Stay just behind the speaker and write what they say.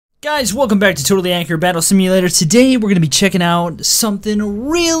Guys, welcome back to Totally Accurate Battle Simulator. Today we're going to be checking out something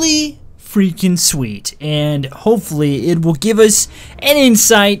really freaking sweet, and hopefully it will give us an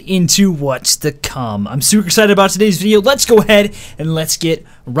insight into what's to come. I'm super excited about today's video. Let's go ahead and let's get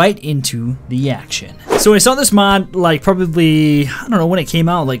right into the action. So I saw this mod like probably, I don't know when it came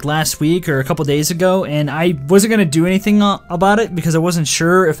out, like last week or a couple days ago, and I wasn't going to do anything about it because I wasn't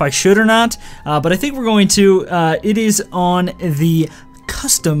sure if I should or not, but I think we're going to. It is on the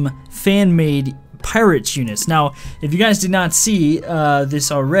custom fan-made pirates units. Now, if you guys did not see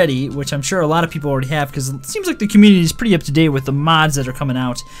this already, which I'm sure a lot of people already have, because it seems like the community is pretty up to date with the mods that are coming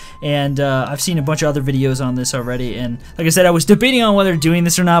out, and I've seen a bunch of other videos on this already, and like I said, I was debating on whether doing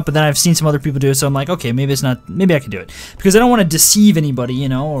this or not, but then I've seen some other people do it, so I'm like, okay, maybe it's not, maybe I can do it, because I don't want to deceive anybody, you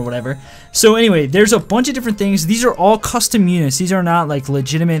know, or whatever. So anyway, there's a bunch of different things. These are all custom units. These are not like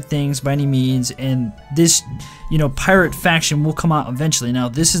legitimate things by any means, and this, you know, pirate faction will come out eventually. Now,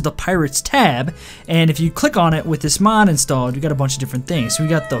 this is the pirates tab, and if you click on it with this mod installed, you got a bunch of different things. So we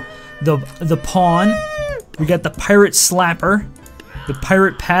got the pawn, we got the pirate slapper, the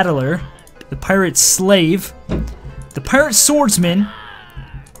pirate paddler, the pirate slave, the pirate swordsman,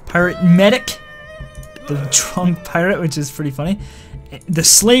 pirate medic, the drunk pirate, which is pretty funny, the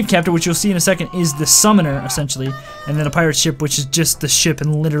slave captain, which you'll see in a second, is the summoner, essentially, and then a pirate ship, which is just the ship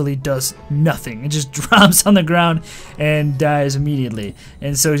and literally does nothing. It just drops on the ground and dies immediately.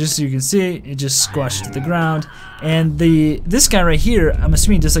 And so, just so you can see, it just squashed to the ground. And this guy right here, I'm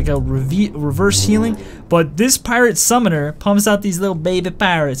assuming just like a reverse healing, but this pirate summoner pumps out these little baby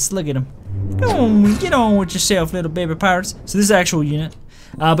pirates. Look at them. Get on with yourself, little baby pirates. So this is an actual unit.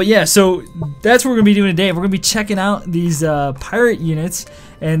 But yeah, so that's what we're going to be doing today. We're going to be checking out these pirate units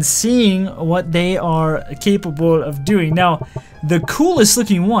and seeing what they are capable of doing. Now, the coolest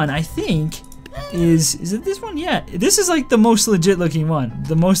looking one, I think, is it this one? Yeah, this is like the most legit looking one.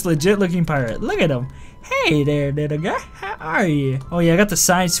 The most legit looking pirate. Look at him. Hey there, little guy. How are you? Oh yeah, I got the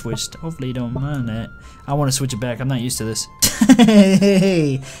side switched. Hopefully you don't mind that. I want to switch it back. I'm not used to this.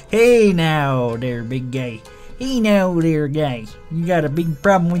 Hey now there, big guy. Hey now there, guy. You got a big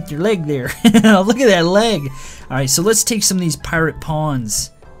problem with your leg there. Look at that leg. Alright, so let's take some of these pirate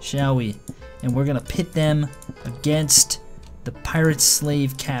pawns, shall we? And we're going to pit them against the pirate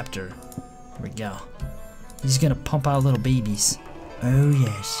slave captor. There we go. He's going to pump out little babies. Oh,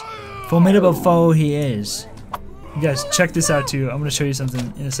 yes. Formidable foe he is. You guys, check this out, too. I'm going to show you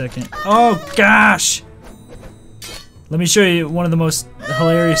something in a second. Oh, gosh! Let me show you one of the most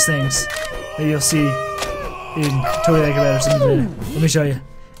hilarious things that you'll see in Totally Accurate Battle Simulator. Let me show you.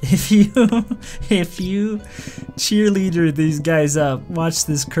 If you cheerleader these guys up, watch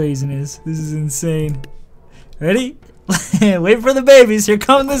this craziness. This is insane. Ready? Wait for the babies. Here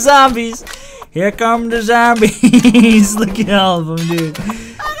come the zombies. Here come the zombies. Look at all of them, dude.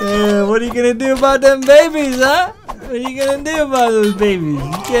 What are you gonna do about them babies, huh? What are you gonna do about those babies?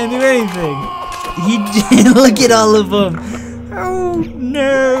 You can't do anything. Look at all of them. Oh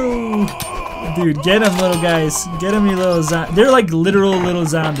no. Dude, get them, little guys. Get them, you little zombies. They're like literal little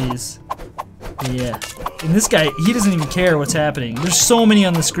zombies. Yeah. And this guy, he doesn't even care what's happening. There's so many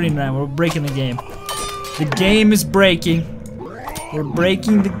on the screen now. We're breaking the game. The game is breaking. We're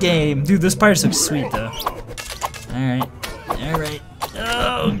breaking the game. Dude, this pirate's looks sweet, though. Alright. Alright.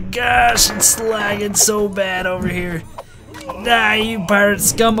 Oh, gosh. It's lagging so bad over here. Nah, you pirate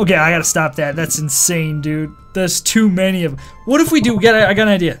scum. Okay, I gotta stop that. That's insane, dude. There's too many of them. What if we do? I got an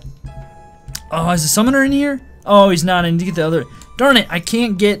idea. Oh, is the summoner in here? Oh, he's not. I need to get the other. Darn it! I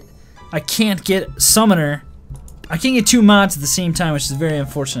can't get summoner. I can't get two mods at the same time, which is very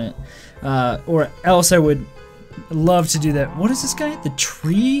unfortunate. Or else I would love to do that. What is this guy?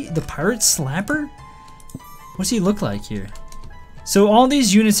 The pirate slapper? What's he look like here? So all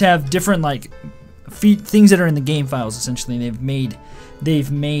these units have different like things that are in the game files essentially.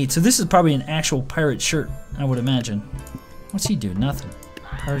 They've made. So this is probably an actual pirate shirt, I would imagine. What's he do? Nothing.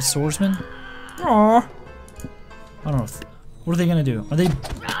 Pirate swordsman. Aww. I don't know. What are they gonna do? Are they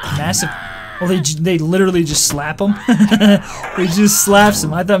massive? Oh, they literally just slap him. They just slaps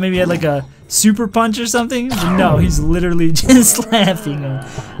him. I thought maybe he had like a super punch or something. But no, he's literally just slapping him.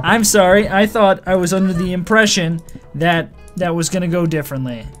 I'm sorry. I thought I was under the impression that that was gonna go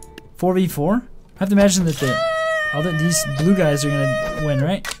differently. 4v4? I have to imagine that these blue guys are gonna win,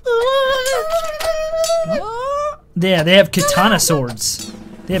 right? Yeah, they have katana swords.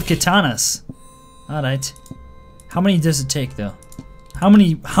 They have katanas. Alright. How many does it take, though? How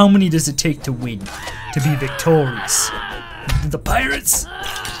many does it take to win? To be victorious? The pirates?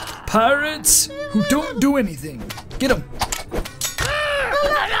 Pirates who don't do anything. Get them.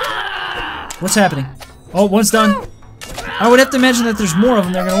 What's happening? Oh, one's done. I would have to imagine that there's more of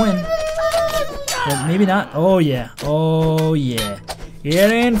them. They're gonna win. But maybe not. Oh yeah. Oh yeah.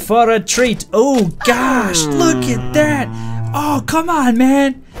 You're in for a treat. Oh gosh, look at that. Oh, come on,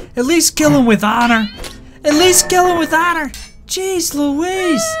 man. At least kill him with honor. At least kill him with honor. Jeez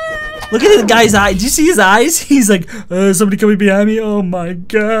Louise. Look at the guy's eye. Did you see his eyes? He's like, somebody coming behind me. Oh my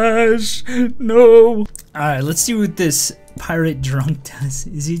gosh. No. Alright, let's see what this pirate drunk does.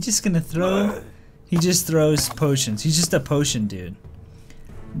 Is he just gonna throw? He just throws potions. He's just a potion dude.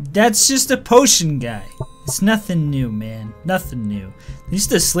 That's just a potion guy. It's nothing new, man. Nothing new. At least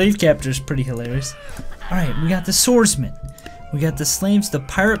the slave captor is pretty hilarious. Alright, we got the swordsman. We got the slaves, the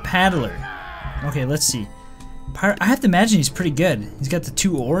pirate paddler. Okay, let's see. I have to imagine he's pretty good. He's got the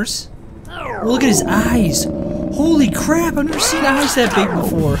 2 oars. Oh, look at his eyes. Holy crap, I've never seen eyes that big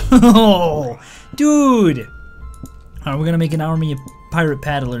before. Oh, dude. Alright, we're gonna make an army of pirate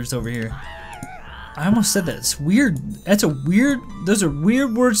paddlers over here. I almost said that. It's weird. That's a weird. Those are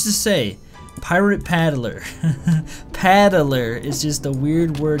weird words to say. Pirate paddler. Paddler is just a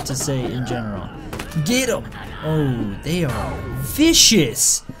weird word to say in general. Get them. Oh, they are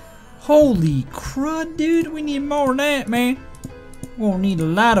vicious. Holy crud, dude. We need more of that, man. We'll need a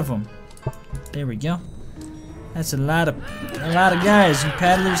lot of them. There we go. That's a lot of guys. You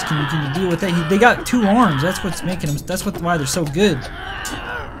paddlers, can you deal with that? They got 2 arms. That's what's making them. That's why they're so good.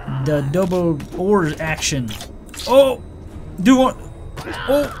 The double oar action. Oh, do one.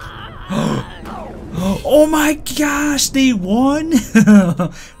 Oh, oh my gosh, they won!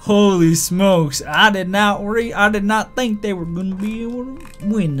 Holy smokes! I did not think they were gonna be able to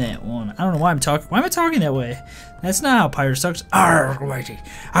win that one. I don't know why I'm talking. Why am I talking that way? That's not how pirates talk. Arr, Whacky.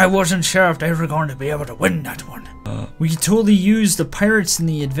 I wasn't sure if they were going to be able to win that one. We could totally use the pirates in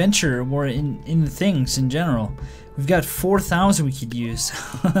the adventure or in the things in general. We've got 4,000 we could use.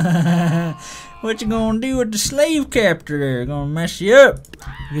 What you gonna do with the slave captor there? Gonna mess you up.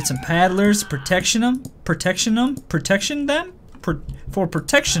 We get some paddlers, protection them, for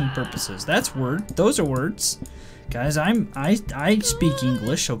protection purposes. That's word. Those are words, guys. I speak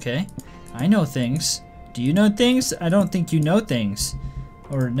English. Okay, I know things. Do you know things? I don't think you know things,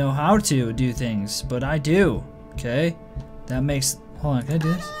 or know how to do things, but I do. Okay, that makes. Hold on, can I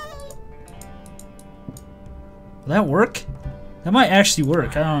do this? Will that work? That might actually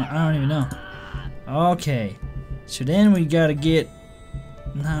work. I don't even know. Okay, so then we gotta get.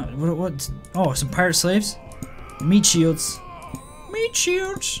 Now what? Oh, some pirate slaves. Meat shields. Meat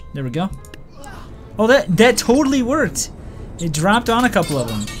shields. There we go. Oh, that totally worked. It dropped on a couple of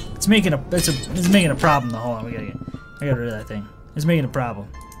them. It's making a problem. Hold on, I got rid of that thing. It's making a problem.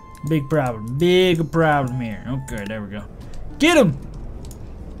 Big problem. Big problem here. Okay, there we go. Get him.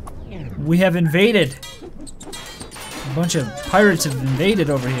 We have invaded. A bunch of pirates have invaded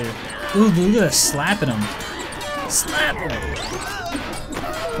over here. Ooh, look at us slapping them. Slap them.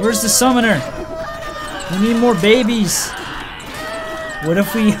 Where's the summoner? We need more babies. What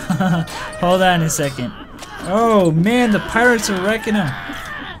if we... Hold on a second. Oh, man, the pirates are wrecking them.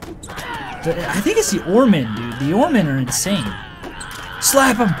 I think it's the oarmen, dude. The oarmen are insane.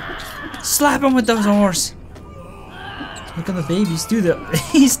 Slap them. Slap them with those oars. Look at the babies. Dude,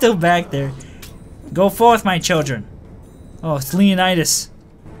 he's still back there. Go forth, my children. Oh, it's Leonidas.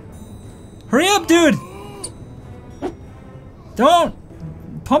 Hurry up, dude! Don't!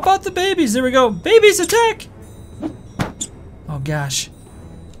 Pump out the babies. There we go. Babies, attack! Oh, gosh.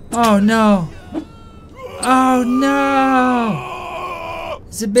 Oh, no. Oh, no!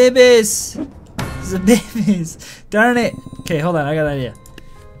 It's the babies! It's the babies! Darn it! Okay, hold on. I got an idea.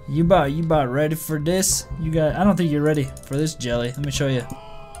 You about ready for this? I don't think you're ready for this, Jelly. Let me show you.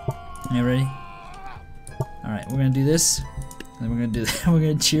 You ready? Alright, we're gonna do this. And we're gonna do that. We're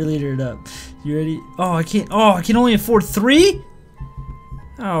gonna cheerleader it up. You ready? Oh, I can't. Oh, I can only afford 3?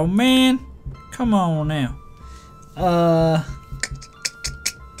 Oh man, come on now.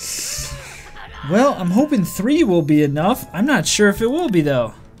 Well, I'm hoping 3 will be enough. I'm not sure if it will be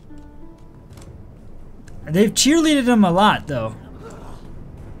though. They've cheerleaded them a lot though.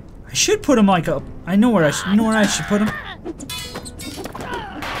 I should put them like up. I know where I should. You know where I should put them?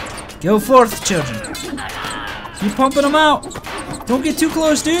 Go forth, children. Keep pumping them out. Don't get too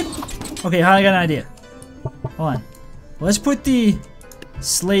close, dude. Okay, I got an idea. Hold on. Let's put the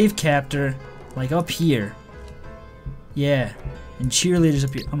slave captor like up here. Yeah. And cheerleaders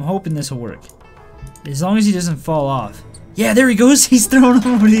up here. I'm hoping this will work. As long as he doesn't fall off. Yeah, there he goes. He's thrown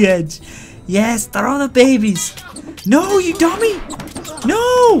over the edge. Yes, throw the babies. No, you dummy.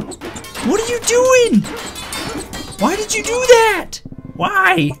 No. What are you doing? Why did you do that?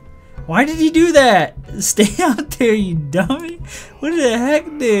 Why? Why did you do that? Stay out there, you dummy. What the heck,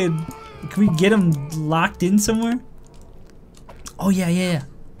 dude? Can we get him locked in somewhere? Oh, yeah, yeah,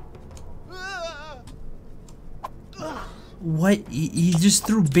 yeah. What? He just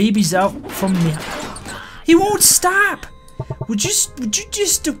threw babies out from the... He won't stop! Would you just...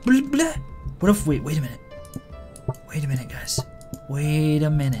 Blah, blah. What if... Wait a minute. Wait a minute, guys. Wait a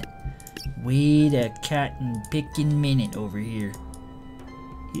minute. Wait a cat and pickin' minute over here.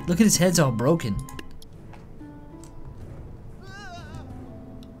 Look at his head's all broken.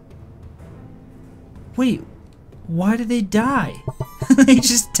 Wait, why did they die? They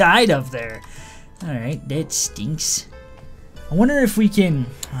just died up there. Alright, that stinks. I wonder if we can...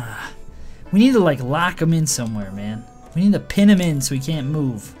 we need to like lock him in somewhere, man. We need to pin him in so he can't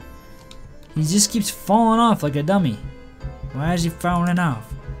move. He just keeps falling off like a dummy. Why is he falling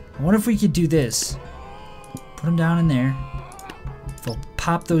off? I wonder if we could do this. Put him down in there. We'll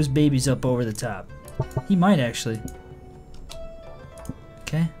pop those babies up over the top. He might actually.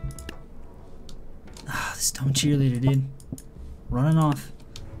 Okay. Ah, this dumb cheerleader, dude. Running off.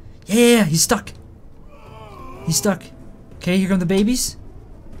 Yeah, he's stuck. He's stuck. Okay, here come the babies.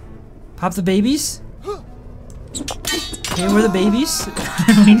 Pop the babies. Okay, where are the babies?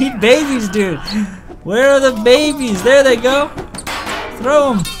 We need babies, dude. Where are the babies? There they go.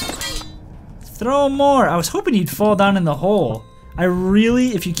 Throw them. Throw them more. I was hoping he'd fall down in the hole. I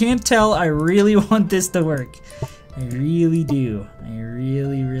really, if you can't tell, I really want this to work. I really do. I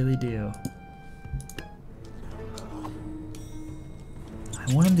really, really do.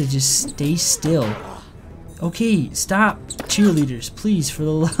 I want him to just stay still. Okay, stop, cheerleaders, please, for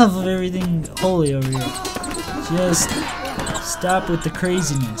the love of everything holy over here. Just stop with the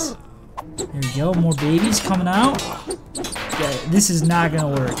craziness. There we go, more babies coming out. Yeah, this is not gonna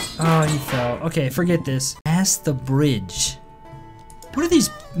work. Oh, he fell. Okay, forget this. Past the bridge. What do these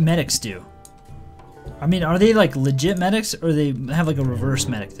medics do? I mean, are they like legit medics, or they have like a reverse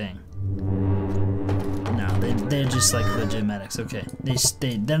medic thing? No, they're just like legit medics. Okay,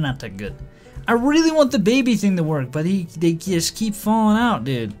 they're not that good. I really want the baby thing to work, but they just keep falling out,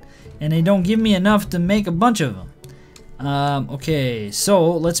 dude, and they don't give me enough to make a bunch of them. Okay,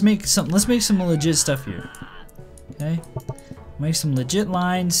 so let's make some legit stuff here. Okay, make some legit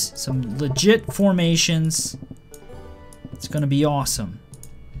lines, some legit formations. It's gonna be awesome.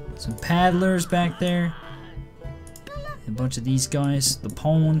 Some paddlers back there. A bunch of these guys, the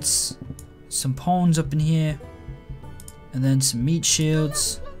pawns. Some pawns up in here. And then some meat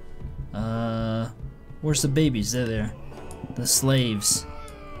shields. Where's the babies? They're there. The slaves.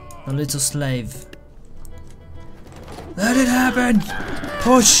 The little slave. Let it happen!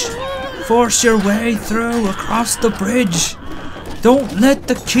 Push! Force your way through across the bridge! Don't let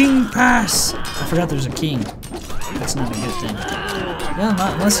the king pass! I forgot there's a king. That's not a good thing. Yeah,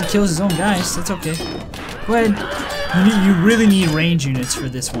 not unless he kills his own guys. That's okay. Go ahead. You really need range units for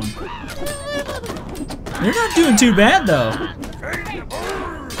this one. They're not doing too bad though.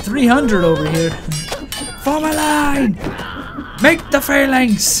 300 over here. Form a line! Make the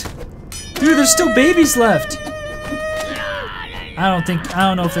phalanx! Dude, there's still babies left. I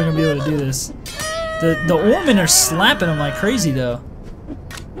don't know if they're gonna be able to do this. The oarmen are slapping them like crazy though.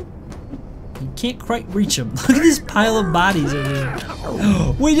 You can't quite reach them. Look at this pile of bodies over here.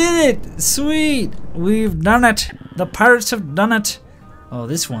 We did it! Sweet! We've done it! The pirates have done it! Oh,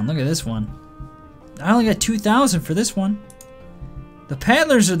 this one. Look at this one. I only got 2,000 for this one. The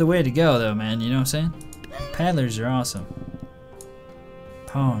paddlers are the way to go though, man. You know what I'm saying? Paddlers are awesome.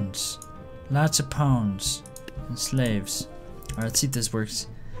 Pawns. Lots of pawns. And slaves. Alright, let's see if this works.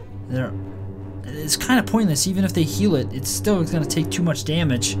 It's kind of pointless. Even if they heal it, it's still going to take too much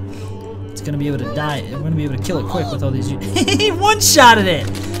damage. It's going to be able to die. We're going to be able to kill it quick with all these. He one-shotted it!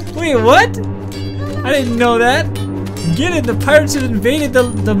 Wait, what? I didn't know that. Get it! The pirates have invaded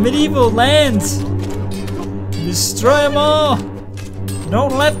the medieval lands. Destroy them all!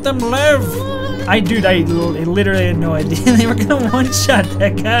 Don't let them live! I literally had no idea they were gonna one-shot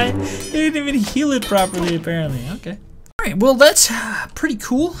that guy. They didn't even heal it properly, apparently. Okay. All right. Well, that's pretty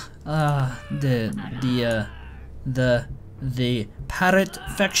cool. The parrot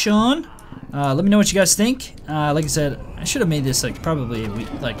faction. Let me know what you guys think. Like I said, I should have made this like probably a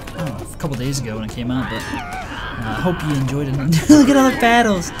couple days ago when it came out, but I hope you enjoyed it. Look at all the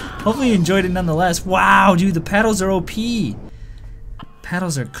paddles. Hopefully you enjoyed it nonetheless. Wow, dude, the paddles are OP.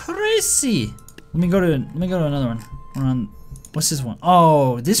 Paddles are crazy. Let me go to another one. We're on, what's this one?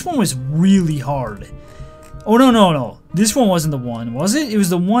 Oh, this one was really hard. Oh no. This one wasn't the one, was it? It was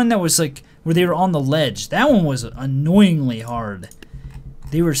the one that was like where they were on the ledge. That one was annoyingly hard.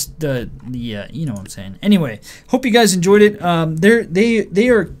 They were you know what I'm saying. Anyway, hope you guys enjoyed it.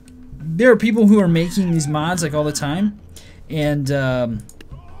 There are people who are making these mods like all the time, and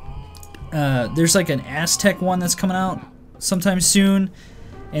there's like an Aztec one that's coming out. sometime soon,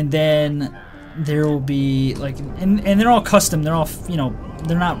 and then there will be like, and they're all custom. They're all, you know,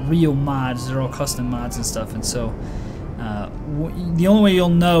 they're not real mods. They're all custom mods and stuff. And so the only way you'll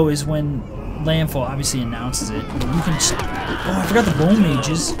know is when Landfall obviously announces it. You can. Oh, I forgot the bone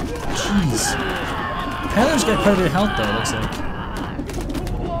mages. Jeez. Tyler's got quite a bit of health though. It looks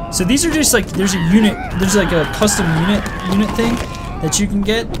like. So these are just like, there's a unit. There's like a custom unit thing that you can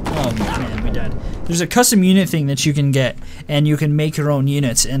get. Oh man, we died. There's a custom unit thing that you can get, and you can make your own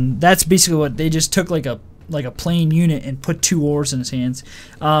units, and that's basically what they just took, like a plain unit and put 2 ores in his hands.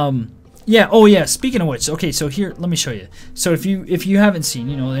 Yeah. Oh yeah. Speaking of which, okay. So here, let me show you. So if you haven't seen,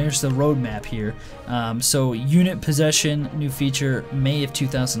 you know, there's the roadmap here. So unit possession, new feature, May of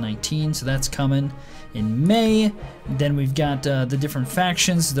 2019. So that's coming in May. Then we've got the different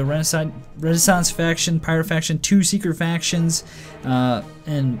factions: the Renaissance faction, Pirate faction, 2 secret factions,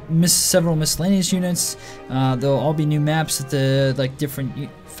 and several miscellaneous units. There'll all be new maps at the different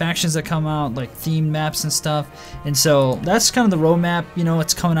factions that come out, like themed maps and stuff. And so that's kind of the roadmap. You know,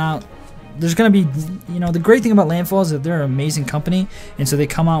 it's coming out. There's gonna be, you know, the great thing about Landfall is that they're an amazing company, and so they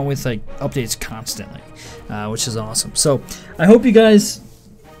come out with like updates constantly, which is awesome. So I hope you guys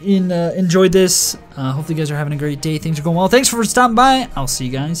enjoyed this. Hopefully you guys are having a great day. Things are going well. Thanks for stopping by. I'll see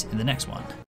you guys in the next one.